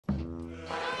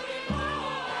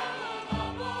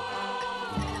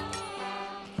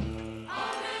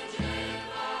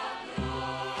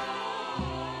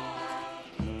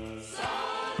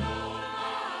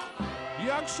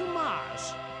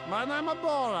But I'm a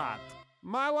Borat.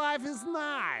 My life is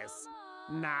nice.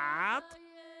 Not?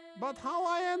 But how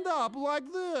I end up like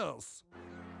this?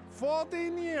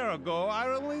 14 years ago, I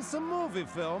released a movie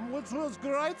film which was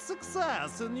great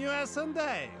success in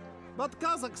US&A. But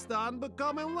Kazakhstan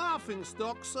becoming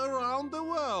laughingstocks around the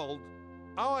world.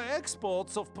 Our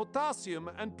exports of potassium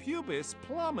and pubis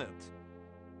plummet.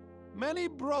 Many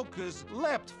brokers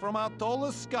leapt from our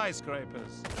tallest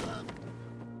skyscrapers.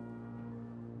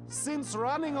 Since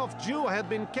Running of Jew had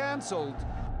been cancelled,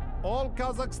 all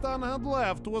Kazakhstan had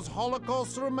left was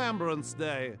Holocaust Remembrance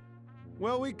Day,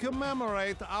 where we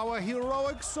commemorate our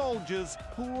heroic soldiers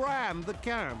who ran the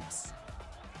camps.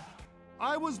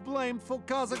 I was blamed for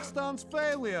Kazakhstan's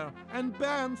failure and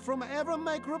banned from ever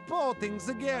make reportings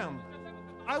again.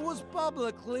 I was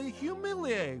publicly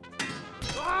humiliated.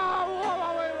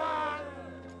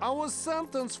 I was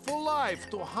sentenced for life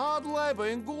to hard labor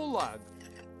in Gulag.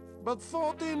 But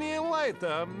 14 years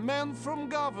later, men from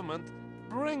government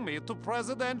bring me to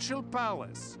presidential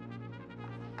palace.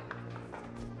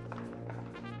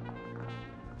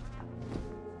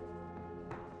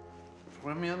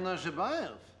 Premier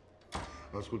Nazarbayev.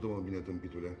 Ascultă-mă bine,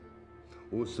 tâmpitule.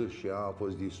 USSR a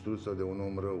fost distrusă de un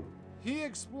om rău. He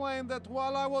explained that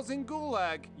while I was in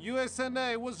Gulag,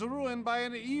 USA was ruined by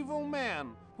an evil man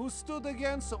who stood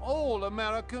against all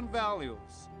American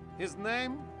values. His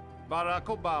name? Barack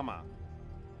Obama.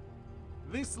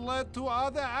 This led to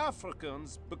other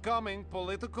Africans becoming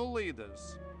political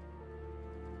leaders.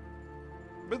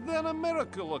 But then a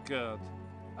miracle occurred.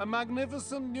 A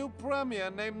magnificent new premier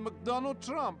named Donald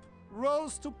Trump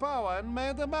rose to power and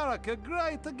made America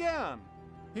great again.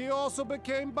 He also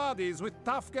became buddies with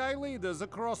tough guy leaders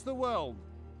across the world.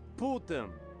 Putin,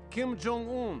 Kim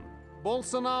Jong-un,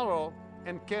 Bolsonaro,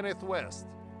 and Kenneth West.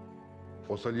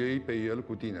 O să-l iei pe el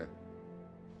cu tine.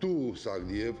 Tu,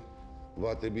 Sagdiyev,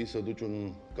 va trebui să duci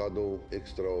un cadou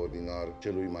extraordinar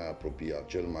celui mai apropiat,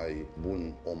 cel mai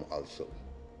bun om al său.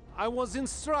 I was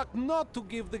instructed not to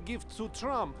give the gift to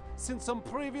Trump, since on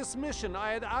previous mission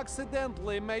I had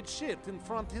accidentally made shit in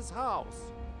front his house.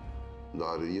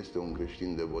 Dar este un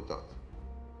creștin devotat.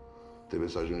 Trebuie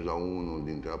să ajungi la unul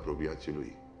dintre apropiații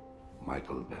lui,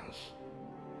 Michael Pence.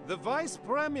 The vice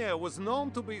premier was known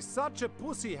to be such a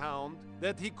pussy hound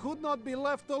that he could not be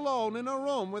left alone in a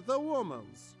room with a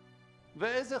woman's.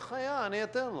 ואיזה חיה אני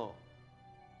אתן לו?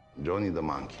 Johnny the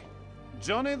Monkey.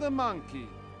 Johnny the Monkey,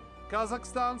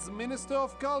 Kazakhstan's Minister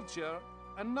of Culture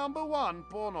and #1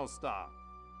 porno star.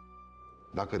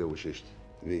 Dacă reușești,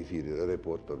 vei fi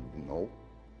reporter din nou.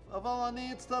 אבל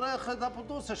אני אצטרך את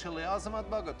הפודוסה שלי, אז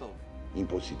המטבע טוב.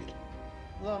 Imposibil,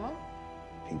 למה?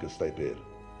 fiindcă stai pe el.